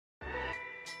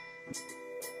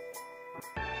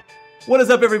What is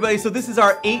up, everybody? So this is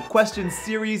our 8-question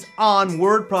series on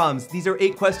word problems. These are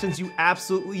 8 questions you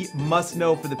absolutely must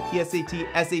know for the PSAT,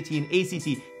 SAT, and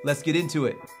ACT. Let's get into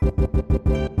it.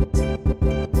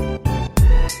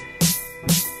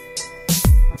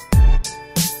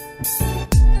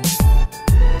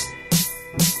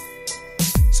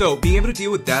 So being able to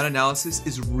deal with data analysis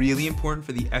is really important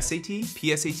for the SAT,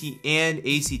 PSAT, and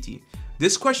ACT.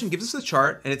 This question gives us a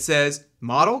chart and it says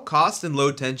model, cost, and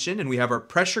load tension, and we have our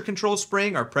pressure control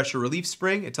spring, our pressure relief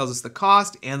spring. It tells us the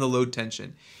cost and the load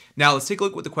tension. Now let's take a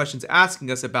look at what the question's asking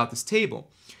us about this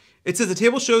table. It says the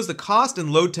table shows the cost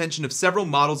and load tension of several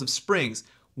models of springs.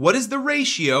 What is the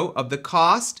ratio of the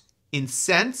cost in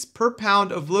cents per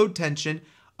pound of load tension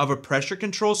of a pressure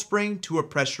control spring to a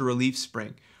pressure relief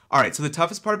spring? All right, so the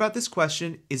toughest part about this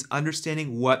question is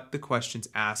understanding what the question's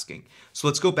asking. So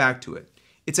let's go back to it.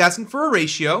 It's asking for a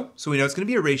ratio, so we know it's going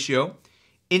to be a ratio,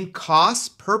 in costs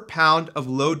per pound of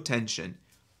load tension.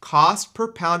 Cost per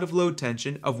pound of load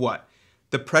tension of what?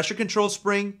 The pressure control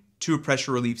spring to a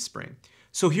pressure relief spring.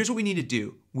 So here's what we need to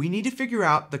do. We need to figure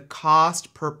out the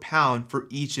cost per pound for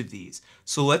each of these.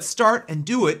 So let's start and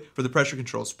do it for the pressure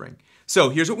control spring. So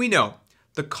here's what we know.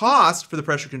 The cost for the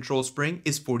pressure control spring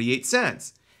is 48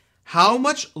 cents. How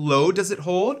much load does it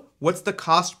hold? What's the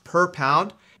cost per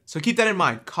pound? So keep that in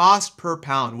mind, cost per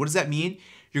pound. What does that mean?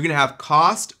 You're gonna have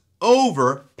cost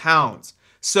over pounds.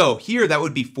 So here that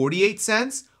would be 48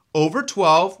 cents over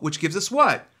 12, which gives us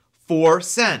what? 4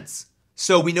 cents.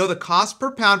 So we know the cost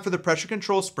per pound for the pressure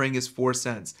control spring is 4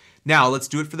 cents. Now let's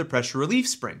do it for the pressure relief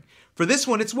spring. For this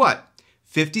one, it's what?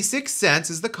 56 cents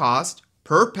is the cost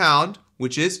per pound,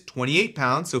 which is 28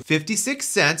 pounds. So 56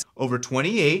 cents over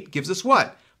 28 gives us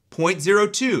what?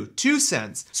 0.02, 2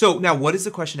 cents. So now what is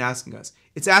the question asking us?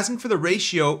 It's asking for the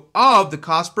ratio of the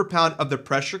cost per pound of the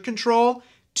pressure control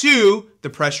to the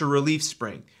pressure relief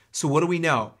spring. So what do we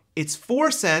know? It's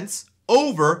 4 cents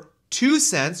over 2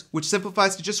 cents, which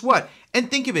simplifies to just what?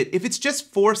 And think of it, if it's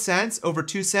just 4 cents over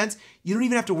 2 cents, you don't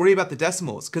even have to worry about the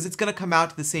decimals because it's gonna come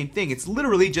out to the same thing. It's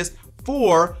literally just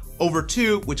 4 over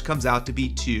 2, which comes out to be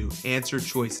 2. Answer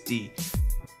choice D.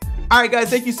 All right, guys,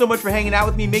 thank you so much for hanging out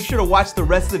with me. Make sure to watch the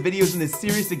rest of the videos in this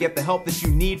series to get the help that you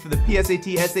need for the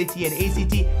PSAT, SAT, and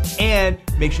ACT, and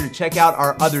make sure to check out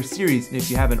our other series. And if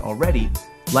you haven't already,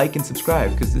 like and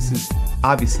subscribe, because this is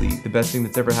obviously the best thing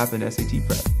that's ever happened to SAT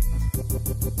prep.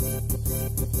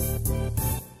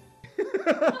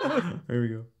 There we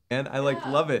go. And I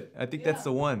love it. I think that's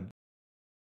the one.